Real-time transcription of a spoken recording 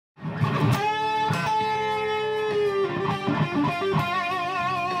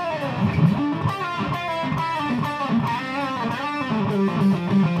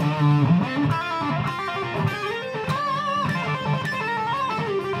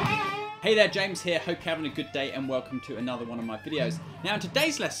Hey there, James here. Hope you're having a good day and welcome to another one of my videos. Now in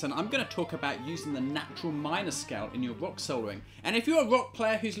today's lesson, I'm going to talk about using the natural minor scale in your rock soloing. And if you're a rock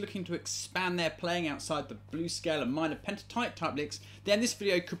player who's looking to expand their playing outside the blues scale and minor pentatonic type licks, then this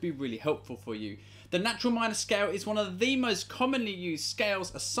video could be really helpful for you. The natural minor scale is one of the most commonly used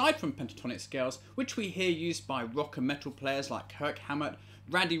scales aside from pentatonic scales, which we hear used by rock and metal players like Kirk Hammett,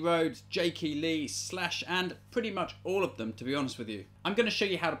 Randy Rhoads, J.K. Lee, Slash, and pretty much all of them, to be honest with you. I'm going to show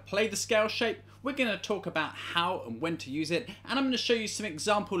you how to play the scale shape, we're going to talk about how and when to use it, and I'm going to show you some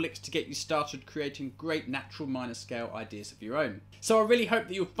example licks to get you started creating great natural minor scale ideas of your own. So I really hope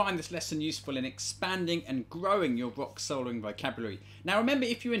that you'll find this lesson useful in expanding and growing your rock soloing vocabulary. Now remember,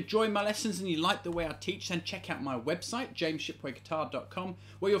 if you enjoy my lessons and you like the way I teach, then check out my website, jamesshipwayguitar.com,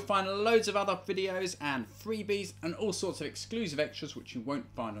 where you'll find loads of other videos and freebies and all sorts of exclusive extras which you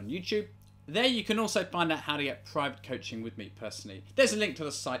won't find on YouTube. There you can also find out how to get private coaching with me personally. There's a link to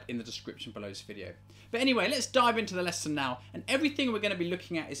the site in the description below this video. But anyway, let's dive into the lesson now, and everything we're going to be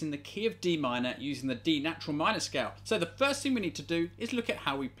looking at is in the key of D minor using the D natural minor scale. So the first thing we need to do is look at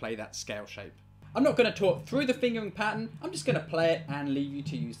how we play that scale shape. I'm not going to talk through the fingering pattern, I'm just going to play it and leave you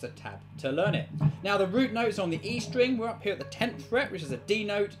to use the tab to learn it. Now the root note is on the E string, we're up here at the 10th fret, which is a D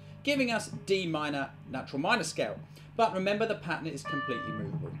note, giving us D minor natural minor scale. But remember, the pattern is completely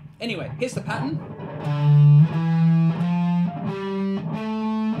movable. Anyway, here's the pattern.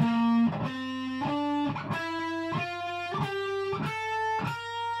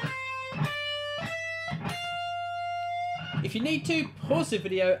 If you need to, pause the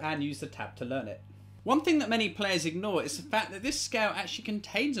video and use the tab to learn it. One thing that many players ignore is the fact that this scale actually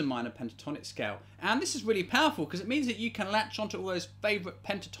contains a minor pentatonic scale, and this is really powerful because it means that you can latch onto all those favourite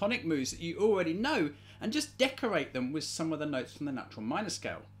pentatonic moves that you already know and just decorate them with some of the notes from the natural minor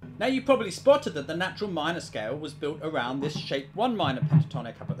scale. Now you probably spotted that the natural minor scale was built around this shape 1 minor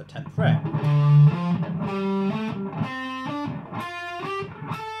pentatonic up at the 10th fret.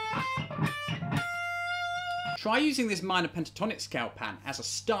 Try using this minor pentatonic scale pattern as a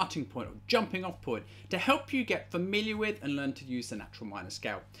starting point or jumping off point to help you get familiar with and learn to use the natural minor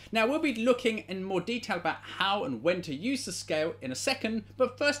scale. Now we'll be looking in more detail about how and when to use the scale in a second,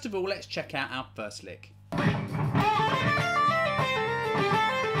 but first of all let's check out our first lick.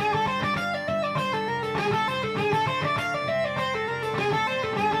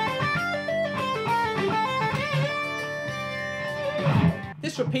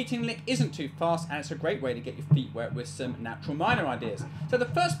 This repeating lick isn't too fast and it's a great way to get your feet wet with some natural minor ideas. So the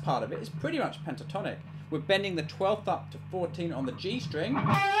first part of it is pretty much pentatonic. We're bending the 12th up to 14 on the G string,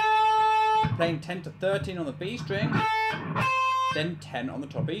 playing 10 to 13 on the B string, then 10 on the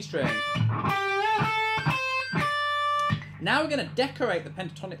top E string. Now we're going to decorate the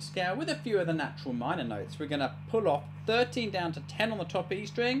pentatonic scale with a few of the natural minor notes. We're going to pull off 13 down to 10 on the top E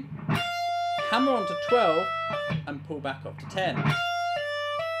string, hammer onto 12 and pull back up to 10.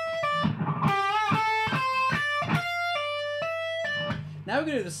 Now we're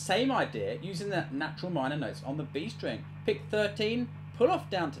going to do the same idea using the natural minor notes on the B string. Pick 13, pull off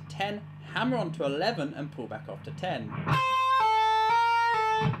down to 10, hammer onto 11 and pull back off to 10.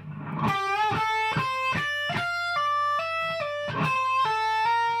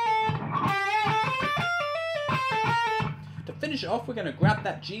 To finish it off, we're going to grab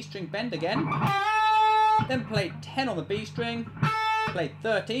that G string bend again, then play 10 on the B string, play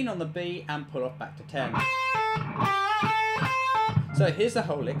 13 on the B and pull off back to 10. So here's the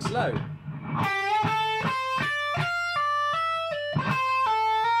whole lick slow.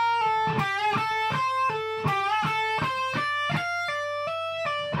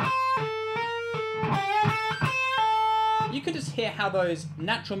 You can just hear how those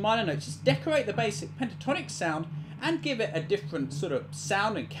natural minor notes just decorate the basic pentatonic sound and give it a different sort of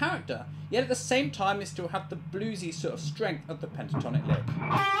sound and character, yet at the same time they still have the bluesy sort of strength of the pentatonic lick.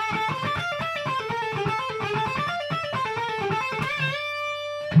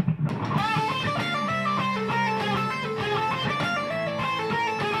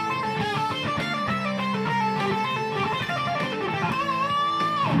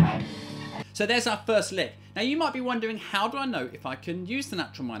 So there's our first lick. Now you might be wondering, how do I know if I can use the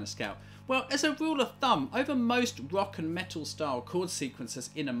natural minor scale? Well, as a rule of thumb, over most rock and metal style chord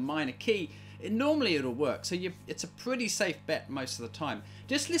sequences in a minor key, normally it'll work. So it's a pretty safe bet most of the time.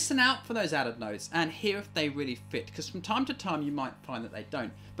 Just listen out for those added notes and hear if they really fit, because from time to time you might find that they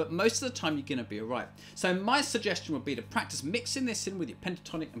don't, but most of the time you're going to be alright. So my suggestion would be to practice mixing this in with your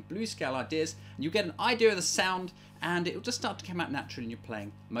pentatonic and blues scale ideas, and you'll get an idea of the sound, and it'll just start to come out naturally in your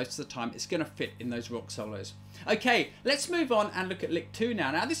playing. Most of the time it's going to fit in those rock solos. Okay, let's move on and look at lick 2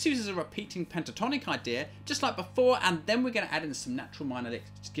 now. Now this uses a repeating pentatonic idea, just like before, and then we're going to add in some natural minor licks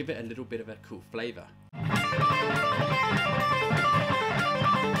to give it a little bit of a cool flavour.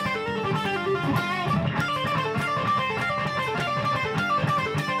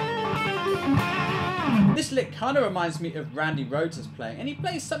 This lick kind of reminds me of Randy Rhoads' playing, and he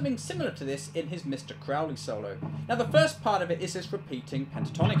plays something similar to this in his Mr. Crowley solo. Now the first part of it is this repeating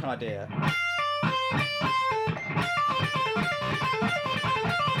pentatonic idea.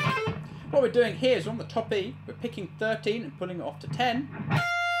 What we're doing here is on the top E, we're picking 13 and pulling it off to 10,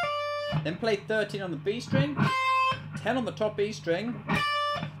 then play 13 on the B string, 10 on the top E string,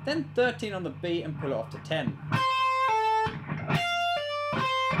 then 13 on the B and pull it off to 10.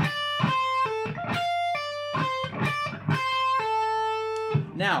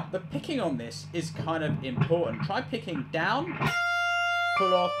 Now, the picking on this is kind of important. Try picking down,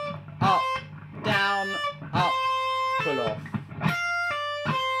 pull off, up, down, up, pull off.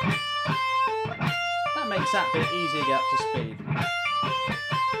 That makes that bit easier to get up to speed.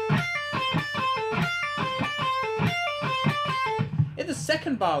 In the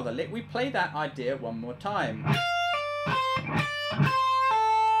second bar of the lick, we play that idea one more time.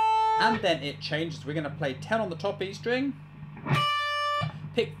 And then it changes. We're going to play 10 on the top E string,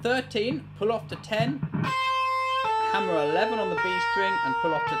 pick 13, pull off to 10, hammer 11 on the B string and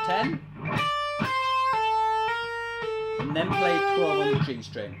pull off to 10, and then play 12 on the G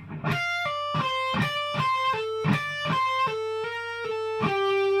string.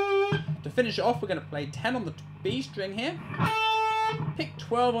 To finish it off, we're going to play 10 on the B string here, pick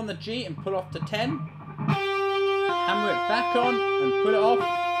 12 on the G and pull off to 10, hammer it back on and pull it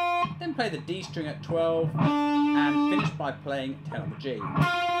off, then play the D string at 12, and finish by playing 10 on the G.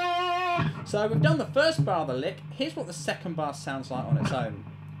 So we've done the first bar of the lick. Here's what the second bar sounds like on its own.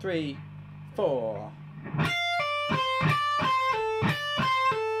 3, 4.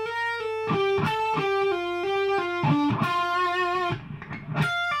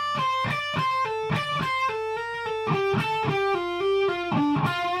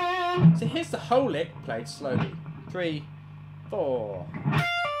 So here's the whole lick played slowly. 3, 4.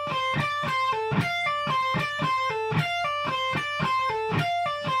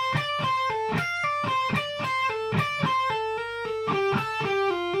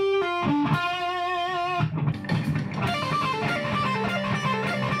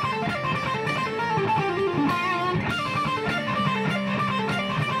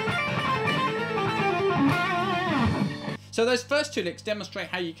 So those first two licks demonstrate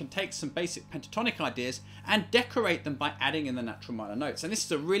how you can take some basic pentatonic ideas and decorate them by adding in the natural minor notes. And this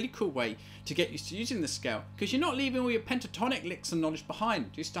is a really cool way to get used to using this scale, because you're not leaving all your pentatonic licks and knowledge behind.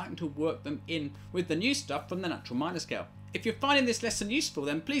 You're starting to work them in with the new stuff from the natural minor scale. If you're finding this lesson useful,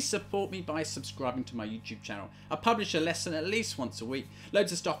 then please support me by subscribing to my YouTube channel. I publish a lesson at least once a week.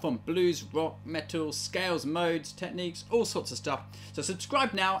 Loads of stuff on blues, rock, metal, scales, modes, techniques, all sorts of stuff. So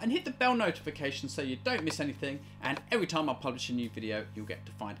subscribe now and hit the bell notification so you don't miss anything. And every time I publish a new video, you'll get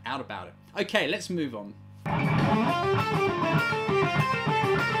to find out about it. Okay, let's move on.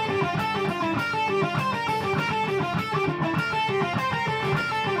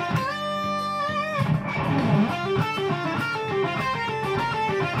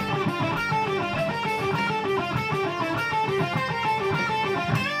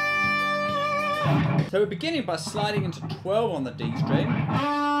 So we're beginning by sliding into 12 on the D string.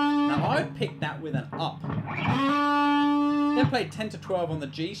 Now I would pick that with an up. Then play 10 to 12 on the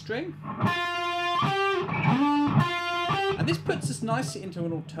G string. And this puts us nicely into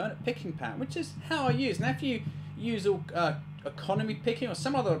an alternate picking pattern, which is how I use. Now if you use economy picking or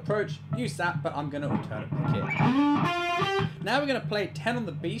some other approach, use that, but I'm going to alternate pick it. Now we're going to play 10 on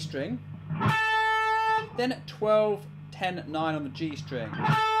the B string, then 12, 10, 9 on the G string.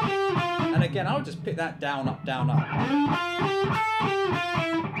 And again, I'll just pick that down, up, down, up.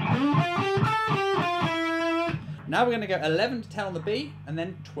 Now we're going to go 11 to 10 on the B, and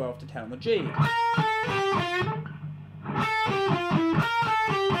then 12 to 10 on the G.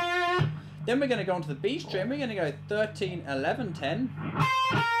 Then we're going to go onto the B string. We're going to go 13, 11, 10,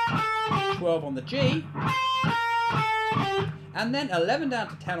 12 on the G, and then 11 down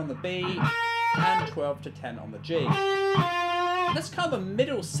to 10 on the B, and 12 to 10 on the G. That's kind of the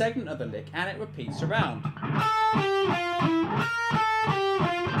middle segment of the lick, and it repeats around.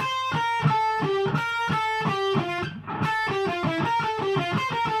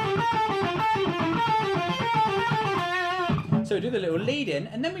 the little lead in,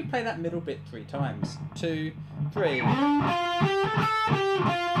 and then we play that middle bit 3 times. 2, 3.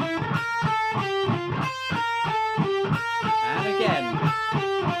 And again.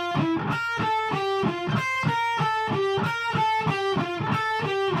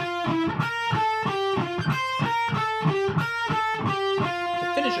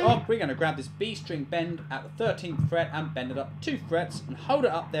 Off, we're going to grab this B string bend at the 13th fret and bend it up 2 frets and hold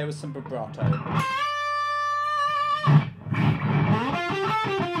it up there with some vibrato.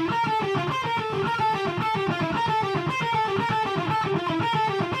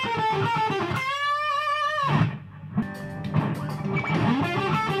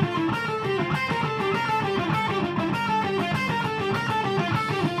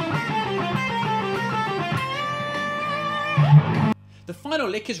 The final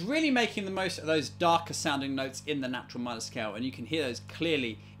lick is really making the most of those darker sounding notes in the natural minor scale, and you can hear those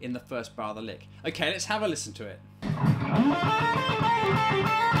clearly in the first bar of the lick. Okay, let's have a listen to it.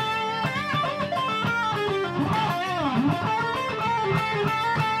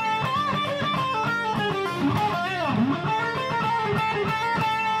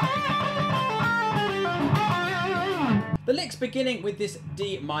 The lick's beginning with this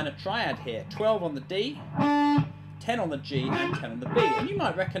D minor triad here, 12 on the D, 10 on the G and 10 on the B, and you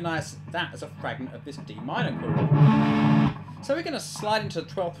might recognise that as a fragment of this D minor chord. So we're going to slide into the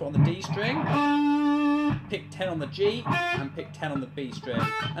 12th fret on the D string, pick 10 on the G and pick 10 on the B string,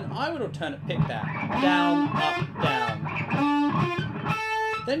 and I would alternate pick that, down, up, down.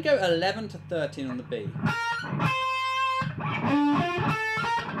 Then go 11 to 13 on the B.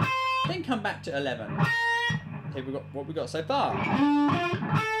 Then come back to 11. Here we've got what we've got so far.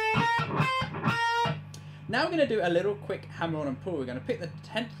 Now we're going to do a little quick hammer on and pull. We're going to pick the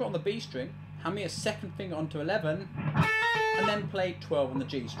 10th fret on the B string, hammer your second finger onto 11, and then play 12 on the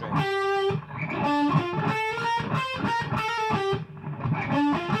G string.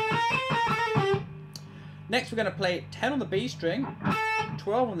 Next we're going to play 10 on the B string,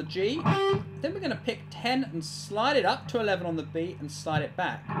 12 on the G, then we're going to pick 10 and slide it up to 11 on the B and slide it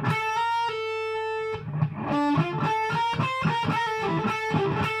back.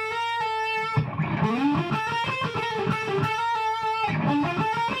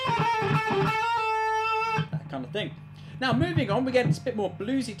 Kind of thing. Now moving on, we get a bit more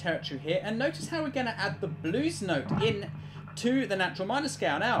bluesy territory here, and notice how we're going to add the blues note in to the natural minor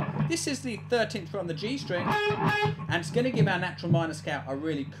scale. Now this is the 13th fret on the G string, and it's going to give our natural minor scale a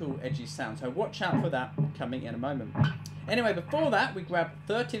really cool edgy sound, so watch out for that coming in a moment. Anyway, before that we grab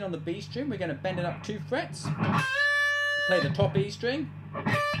 13 on the B string, we're going to bend it up 2 frets, play the top E string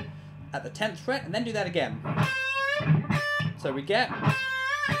at the 10th fret, and then do that again. So we get...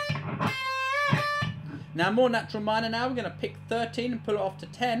 Now more natural minor now, we're going to pick 13 and pull it off to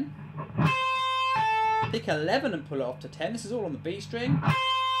 10. Pick 11 and pull it off to 10. This is all on the B string.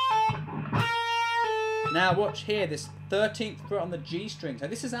 Now watch here, this 13th fret on the G string. So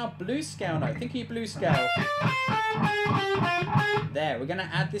this is our blues scale note. Think of your blues scale. There, we're going to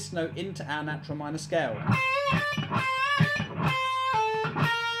add this note into our natural minor scale.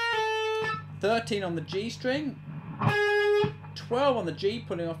 13 on the G string. 12 on the G,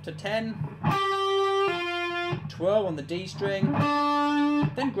 pulling off to 10. 12 on the D string,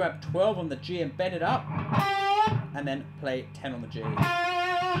 then grab 12 on the G and bend it up, and then play 10 on the G.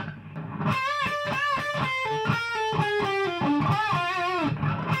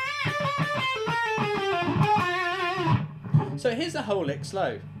 So here's the whole lick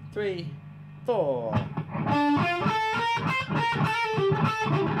slow. 3, 4.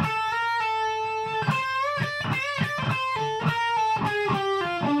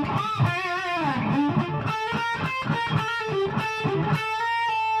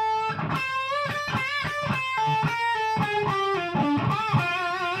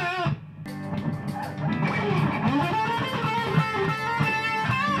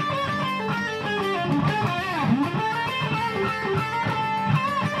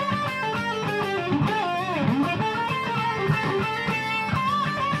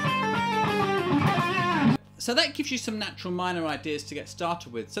 So that gives you some natural minor ideas to get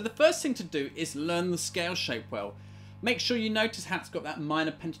started with. So the first thing to do is learn the scale shape well. Make sure you notice how it's got that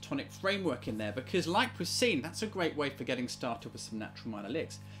minor pentatonic framework in there, because like we've seen, that's a great way for getting started with some natural minor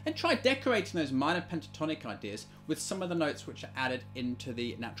licks. And try decorating those minor pentatonic ideas with some of the notes which are added into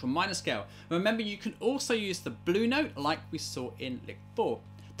the natural minor scale. Remember, you can also use the blue note like we saw in lick 4.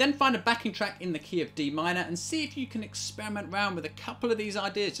 Then find a backing track in the key of D minor and see if you can experiment around with a couple of these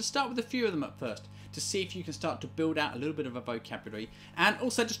ideas. Just start with a few of them at first. to see if you can start to build out a little bit of a vocabulary, and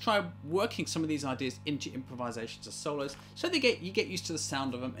also just try working some of these ideas into improvisations as solos so you get used to the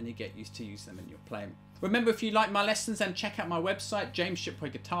sound of them and you get used to use them in your playing. Remember, if you like my lessons, then check out my website,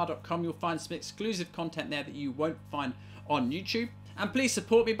 jamesshipwayguitar.com. You'll find some exclusive content there that you won't find on YouTube. And please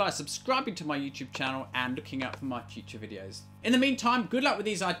support me by subscribing to my YouTube channel and looking out for my future videos. In the meantime, good luck with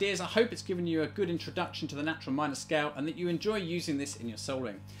these ideas. I hope it's given you a good introduction to the natural minor scale and that you enjoy using this in your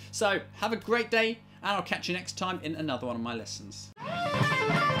soloing. So have a great day, and I'll catch you next time in another one of my lessons.